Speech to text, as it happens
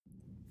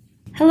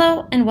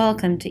Hello and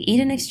welcome to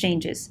Eden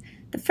Exchanges,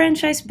 the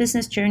franchise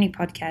business journey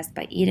podcast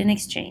by Eden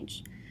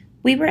Exchange.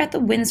 We were at the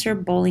Windsor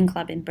Bowling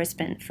Club in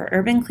Brisbane for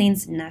Urban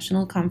Clean's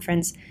national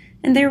conference,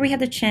 and there we had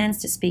the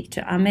chance to speak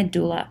to Ahmed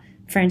Dula,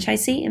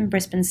 franchisee in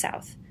Brisbane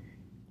South.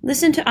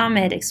 Listen to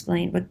Ahmed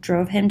explain what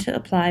drove him to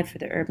apply for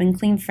the Urban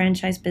Clean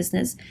franchise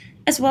business,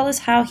 as well as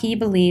how he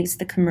believes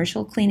the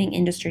commercial cleaning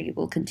industry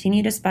will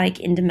continue to spike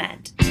in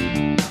demand.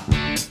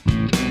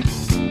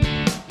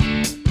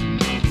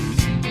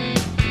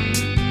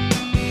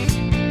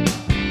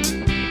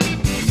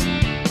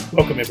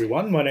 Welcome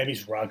everyone, my name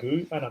is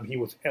Raghu and I'm here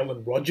with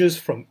Ellen Rogers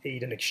from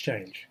Eden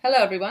Exchange. Hello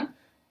everyone.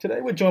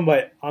 Today we're joined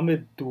by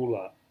Ahmed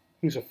Dula,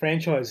 who's a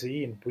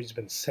franchisee in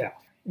Brisbane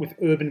South with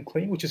Urban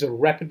Clean, which is a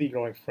rapidly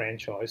growing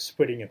franchise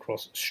spreading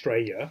across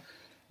Australia.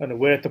 And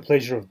we're at the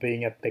pleasure of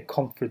being at their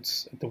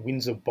conference at the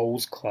Windsor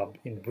Bowls Club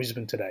in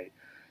Brisbane today.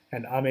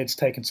 And Ahmed's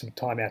taken some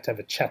time out to have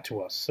a chat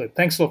to us. So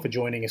thanks a lot for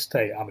joining us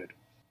today, Ahmed.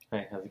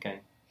 Hey, how's it going?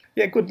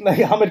 Yeah, good.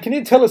 Ahmed, can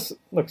you tell us,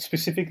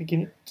 specifically,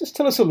 can you just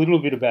tell us a little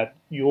bit about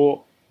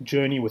your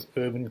journey with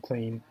Urban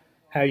Clean,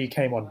 how you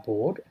came on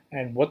board,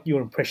 and what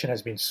your impression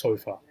has been so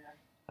far?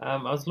 I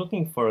was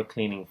looking for a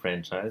cleaning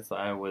franchise.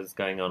 I was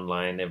going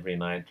online every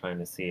night trying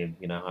to see,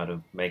 how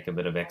to make a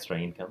bit of extra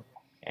income.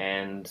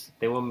 And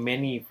there were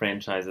many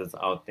franchises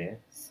out there,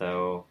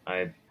 so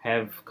I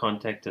have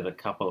contacted a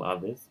couple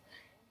others.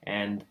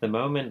 And the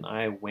moment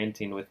I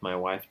went in with my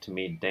wife to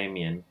meet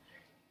Damien,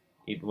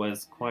 it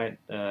was quite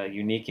a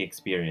unique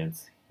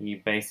experience. He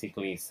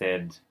basically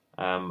said,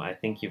 I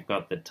think you've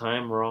got the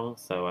time wrong.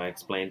 So I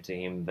explained to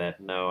him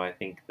that, no, I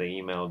think the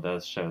email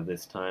does show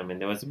this time.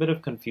 And there was a bit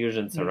of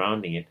confusion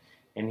surrounding it.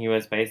 And he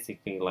was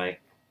basically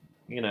like,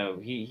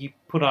 he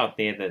put out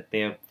there that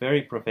they're a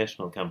very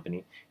professional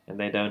company and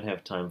they don't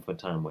have time for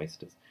time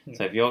wasters.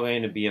 So if you're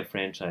going to be a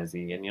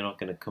franchisee and you're not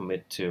going to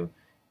commit to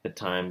the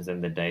times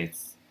and the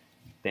dates,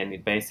 then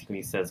it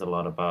basically says a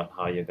lot about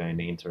how you're going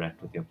to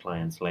interact with your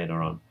clients later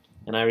on.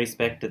 And I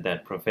respected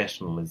that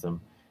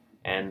professionalism.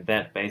 And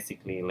that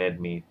basically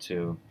led me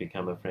to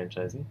become a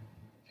franchisee.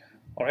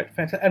 All right,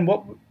 fantastic. And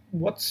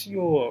what's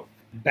your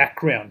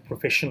background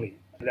professionally,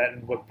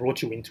 and what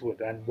brought you into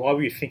it, and why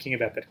were you thinking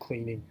about that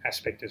cleaning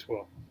aspect as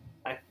well?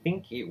 I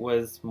think it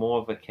was more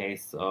of a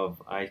case of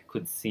I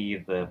could see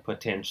the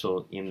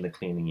potential in the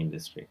cleaning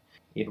industry.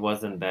 It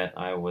wasn't that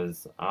I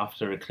was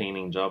after a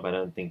cleaning job. I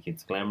don't think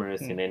it's glamorous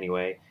in any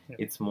way. Yeah.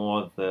 It's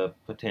more the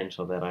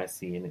potential that I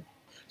see in it.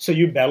 So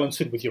you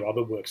balance it with your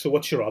other work. So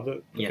what's your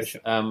other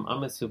profession? Yes,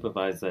 I'm a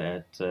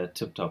supervisor at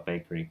Tip Top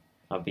Bakery.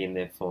 I've been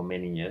there for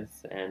many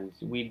years, and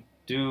we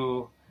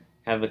do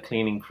have a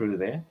cleaning crew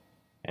there,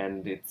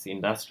 and it's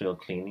industrial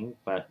cleaning.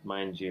 But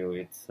mind you,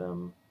 it's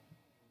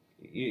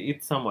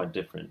somewhat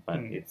different. But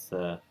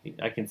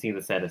I can see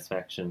the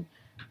satisfaction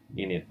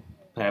in it.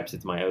 Perhaps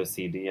it's my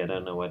OCD. I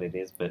don't know what it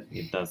is, but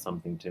it does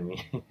something to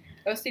me.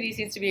 OCD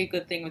seems to be a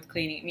good thing with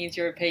cleaning. It means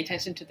you pay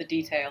attention to the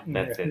detail.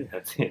 That's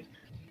it.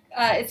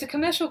 It's a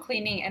commercial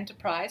cleaning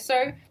enterprise.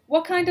 So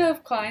what kind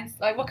of clients,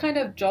 what kind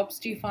of jobs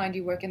do you find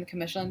you work in the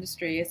commercial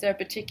industry? Is there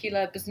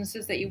particular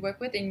businesses that you work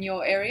with in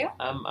your area?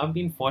 I've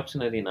been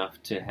fortunate enough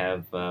to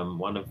have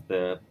one of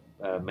the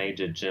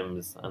major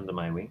gyms under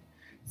my wing.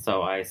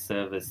 So I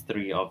service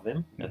 3 of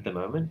them at the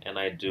moment, and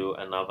I do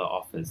another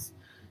office.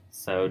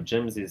 So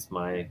gyms is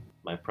my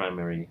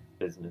primary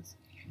business.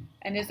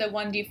 And is there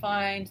one do you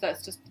find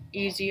that's just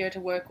easier to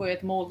work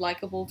with, more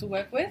likable to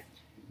work with?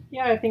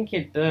 Yeah, I think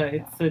it's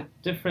a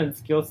different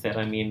skill set.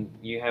 I mean,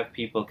 you have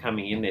people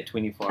coming in, they're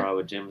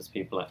 24-hour gyms,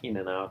 people are in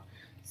and out.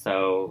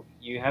 So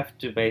you have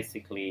to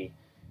basically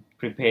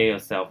prepare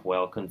yourself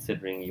well,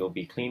 considering you'll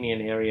be cleaning an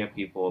area,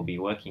 people will be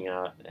working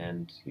out,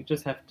 and you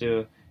just have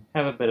to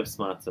have a bit of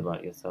smarts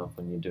about yourself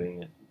when you're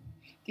doing it.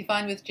 Do you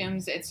find with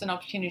gyms it's an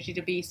opportunity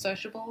to be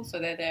sociable, so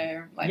they're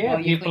there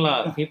people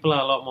are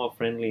a lot more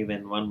friendly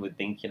than one would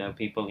think.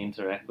 People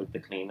interact with the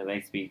cleaner,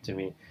 they speak to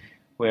me.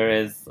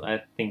 Whereas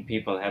I think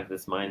people have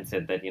this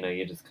mindset that,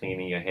 you're just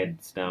cleaning, your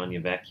head's down,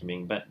 you're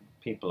vacuuming, but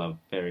people are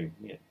very,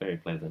 very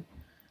pleasant.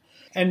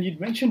 And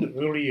you'd mentioned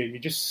earlier you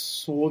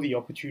just saw the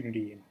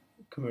opportunity in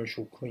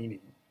commercial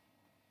cleaning.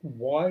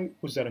 Why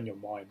was that on your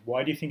mind?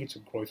 Why do you think it's a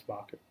growth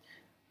market?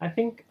 I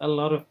think a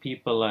lot of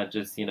people are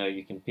just,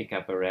 you can pick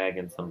up a rag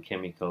and some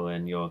chemical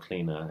and you're a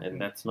cleaner, and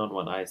that's not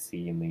what I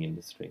see in the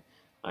industry.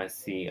 I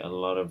see a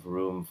lot of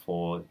room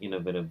for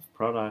innovative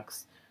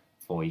products,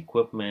 for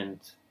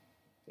equipment.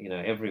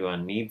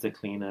 Everyone needs a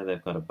cleaner.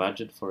 They've got a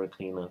budget for a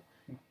cleaner.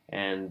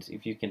 And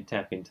if you can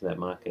tap into that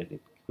market, it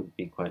could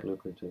be quite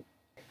lucrative.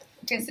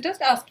 Okay, so just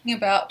asking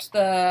about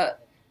the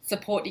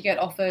support you get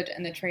offered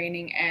and the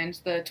training and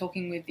the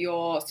talking with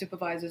your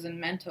supervisors and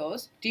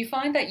mentors, do you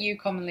find that you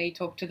commonly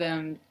talk to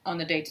them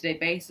on a day-to-day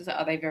basis?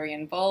 Are they very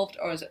involved,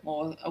 or is it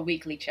more a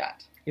weekly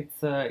chat?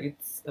 It's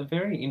a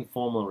very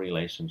informal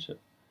relationship.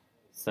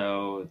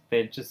 So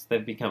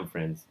they've become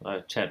friends. I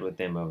chat with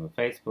them over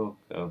Facebook,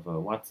 over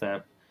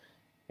WhatsApp,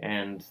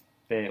 and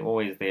they're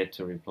always there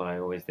to reply,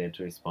 always there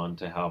to respond,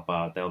 to help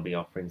out. They'll be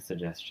offering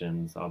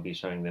suggestions. I'll be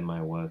showing them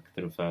my work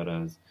through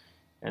photos.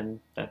 and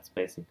that's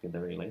basically the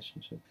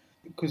relationship.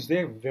 Because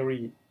they're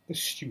very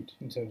astute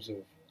in terms of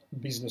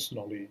business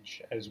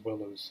knowledge as well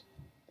as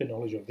the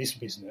knowledge of this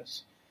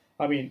business.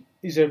 I mean,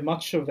 is there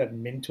much of that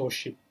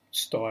mentorship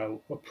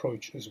style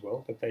approach as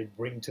well that they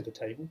bring to the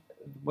table?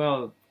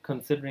 Well,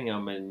 considering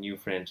I'm a new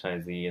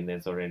franchisee and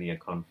there's already a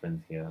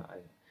conference here,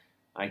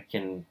 I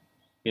can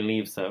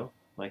believe so.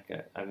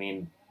 I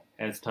mean,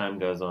 as time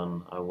goes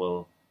on, I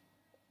will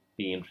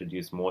be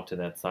introduced more to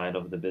that side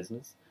of the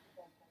business.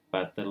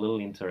 But the little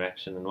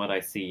interaction and what I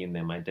see in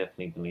them, I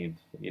definitely believe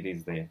it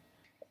is there.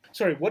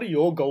 Sorry, what are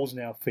your goals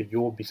now for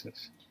your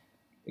business?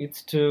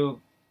 It's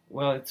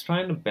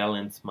trying to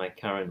balance my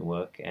current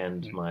work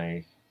and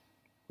my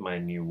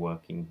new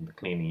work in the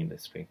cleaning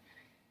industry.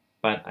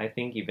 But I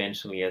think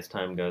eventually, as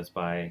time goes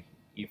by,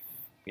 if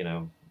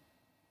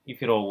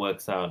it all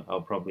works out,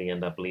 I'll probably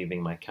end up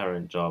leaving my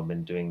current job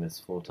and doing this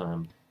full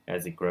time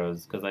as it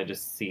grows, because I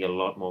just see a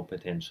lot more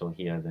potential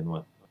here than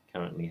what I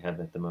currently have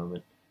at the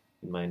moment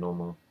in my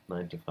normal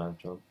 9-to-5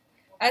 job.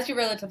 As you're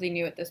relatively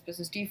new at this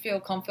business, do you feel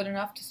confident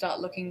enough to start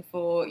looking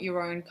for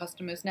your own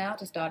customers now,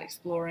 to start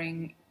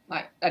exploring,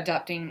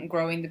 adapting and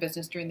growing the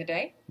business during the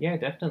day? Yeah,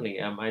 definitely.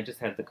 I just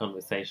had the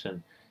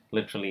conversation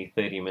literally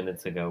 30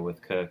 minutes ago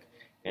with Kirk,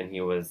 and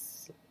he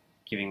was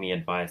giving me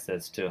advice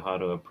as to how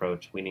to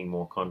approach winning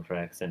more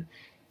contracts. And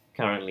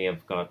currently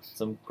I've got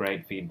some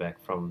great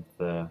feedback from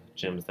the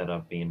gyms that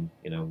I've been,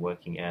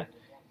 working at,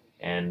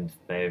 and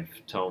they've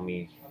told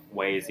me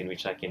ways in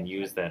which I can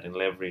use that and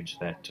leverage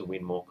that to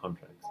win more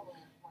contracts.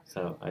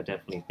 So I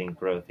definitely think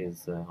growth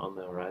is on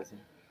the horizon.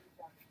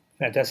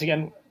 Fantastic.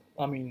 And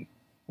I mean,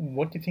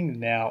 what do you think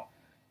now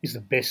is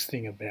the best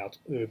thing about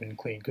Urban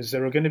Clean? Because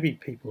there are going to be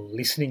people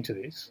listening to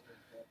this,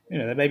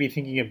 they may be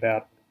thinking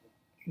about,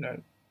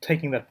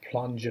 taking that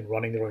plunge and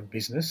running their own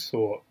business,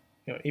 or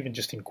even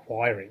just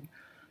inquiring.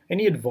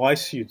 Any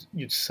advice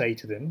you'd say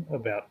to them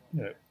about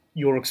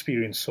your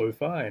experience so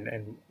far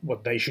and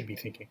what they should be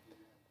thinking?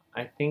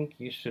 I think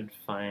you should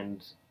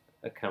find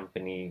a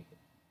company.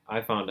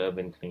 I found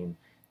Urban Clean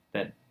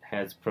that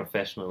has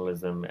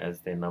professionalism as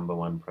their number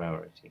one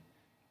priority,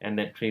 and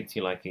that treats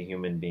you like a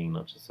human being,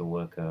 not just a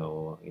worker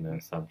or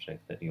a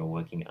subject that you're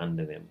working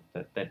under them.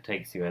 That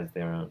takes you as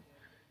their own,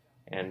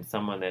 and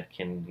someone that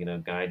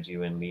can guide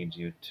you and lead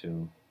you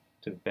to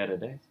better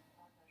days.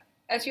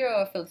 As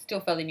you're still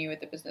fairly new at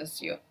the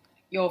business,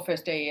 your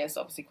first day is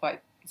obviously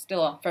quite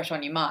still fresh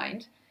on your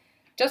mind.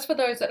 Just for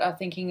those that are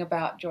thinking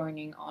about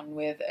joining on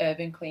with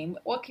Urban Clean,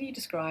 what can you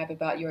describe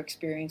about your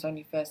experience on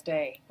your first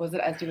day? Was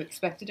it as you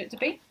expected it to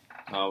be?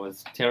 I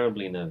was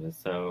terribly nervous,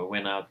 so I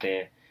went out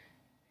there,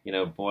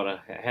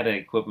 had an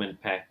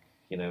equipment pack,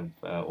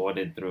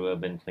 ordered through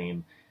Urban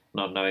Clean,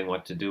 not knowing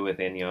what to do with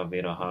any of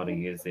it or how to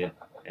use it,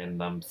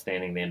 and I'm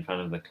standing there in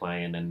front of the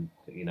client, and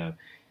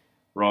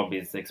Rob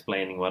is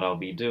explaining what I'll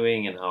be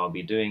doing and how I'll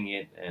be doing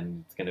it,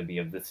 and it's going to be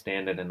of this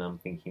standard, and I'm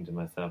thinking to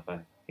myself, I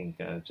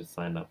think I just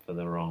signed up for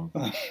the wrong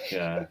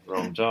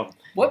job.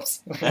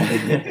 Whoops.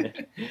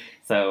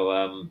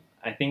 So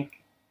I think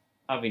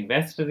I've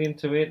invested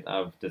into it,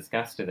 I've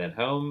discussed it at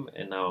home,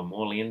 and now I'm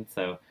all in.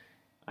 So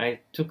I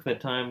took the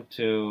time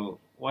to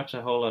watch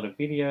a whole lot of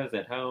videos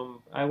at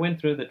home. I went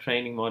through the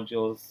training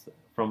modules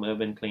from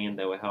Urban Clean.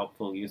 They were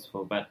helpful,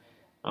 useful, but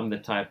I'm the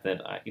type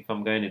that if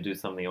I'm going to do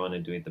something, I want to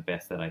do it the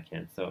best that I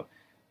can. So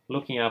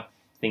looking up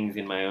things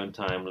in my own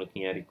time,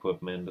 looking at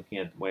equipment, looking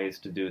at ways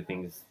to do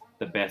things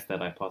the best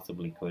that I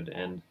possibly could.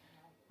 And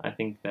I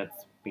think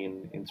that's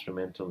been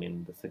instrumental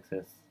in the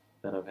success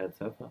that I've had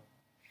so far.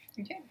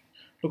 Okay.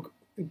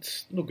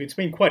 It's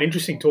been quite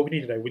interesting talking to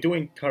you today. We do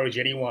encourage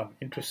anyone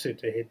interested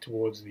to head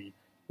towards the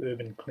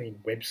Urban Clean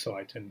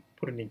website and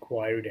put an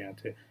inquiry down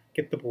to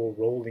get the ball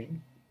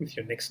rolling with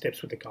your next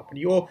steps with the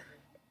company. Or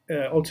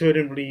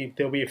alternatively,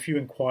 there'll be a few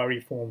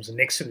inquiry forms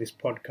next to this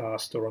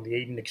podcast or on the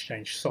Eden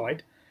Exchange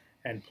site.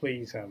 And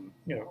please,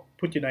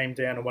 put your name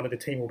down, and one of the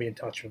team will be in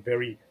touch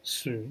very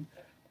soon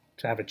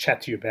to have a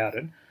chat to you about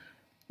it.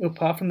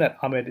 Apart from that,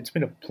 Ahmed, it's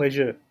been a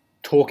pleasure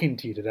talking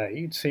to you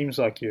today. It seems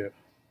like you're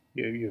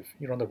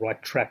on the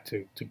right track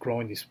to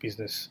growing this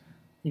business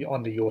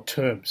under your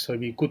terms. So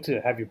it'd be good to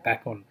have you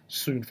back on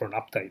soon for an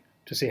update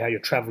to see how you're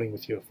traveling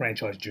with your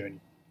franchise journey.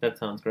 That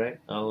sounds great.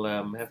 I'll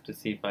have to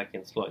see if I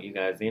can slot you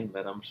guys in,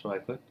 but I'm sure I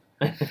could.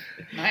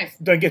 Nice.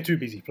 Don't get too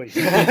busy, please.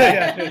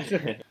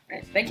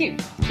 Right, thank you.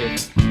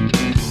 Cheers.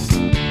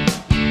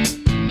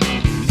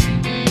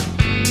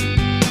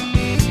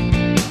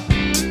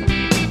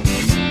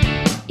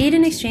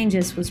 Eden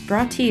Exchanges was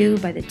brought to you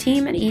by the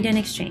team at Eden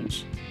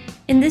Exchange.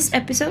 In this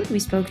episode, we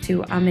spoke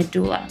to Ahmed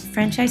Dula,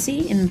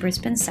 franchisee in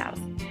Brisbane South.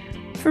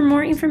 For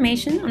more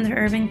information on the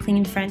Urban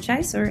Clean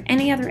franchise or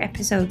any other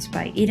episodes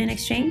by Eden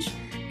Exchange,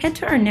 head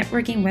to our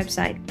networking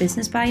website,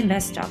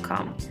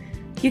 businessbyinvest.com.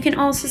 You can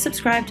also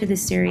subscribe to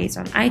this series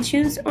on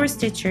iTunes or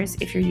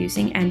Stitchers if you're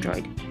using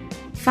Android.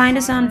 Find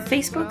us on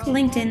Facebook,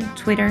 LinkedIn,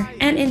 Twitter,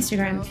 and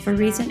Instagram for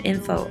recent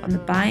info on the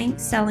buying,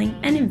 selling,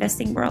 and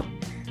investing world.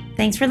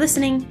 Thanks for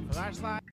listening.